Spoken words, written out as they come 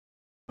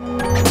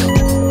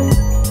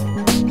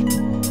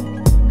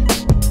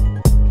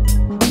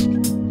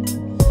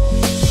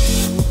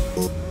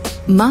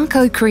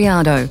Marco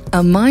Criado,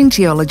 a mine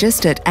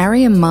geologist at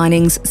Arrium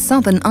Mining's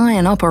Southern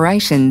Iron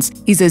operations,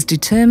 is as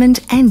determined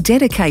and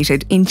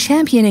dedicated in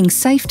championing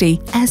safety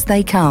as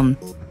they come.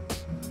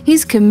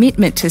 His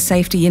commitment to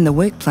safety in the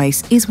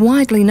workplace is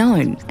widely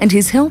known, and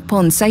his help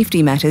on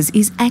safety matters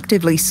is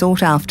actively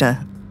sought after.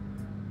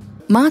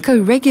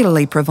 Marco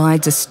regularly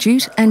provides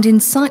astute and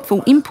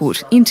insightful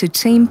input into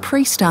team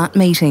pre-start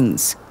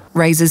meetings,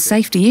 raises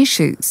safety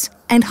issues,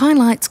 and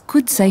highlights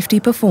good safety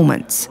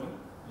performance.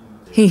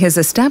 He has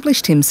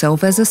established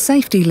himself as a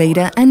safety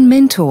leader and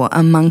mentor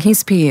among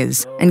his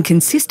peers, and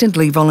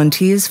consistently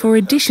volunteers for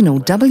additional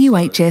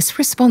WHS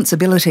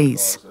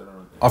responsibilities.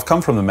 I've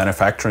come from the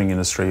manufacturing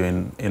industry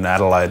in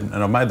Adelaide,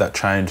 and I've made that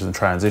change and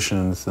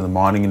transition into the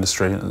mining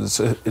industry.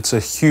 It's a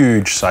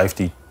huge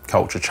safety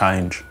culture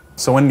change.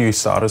 So when new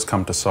starters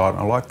come to site,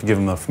 I like to give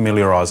them the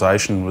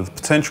familiarisation with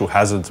potential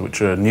hazards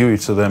which are new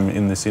to them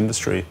in this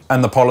industry,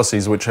 and the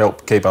policies which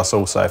help keep us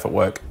all safe at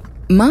work.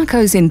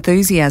 Marco's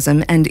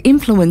enthusiasm and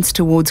influence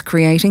towards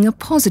creating a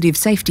positive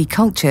safety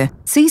culture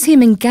sees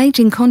him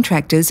engaging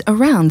contractors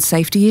around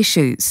safety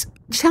issues,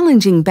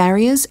 challenging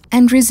barriers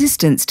and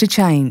resistance to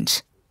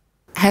change.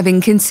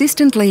 Having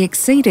consistently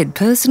exceeded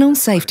personal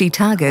safety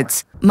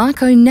targets,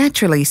 Marco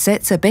naturally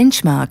sets a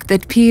benchmark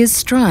that peers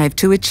strive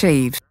to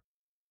achieve.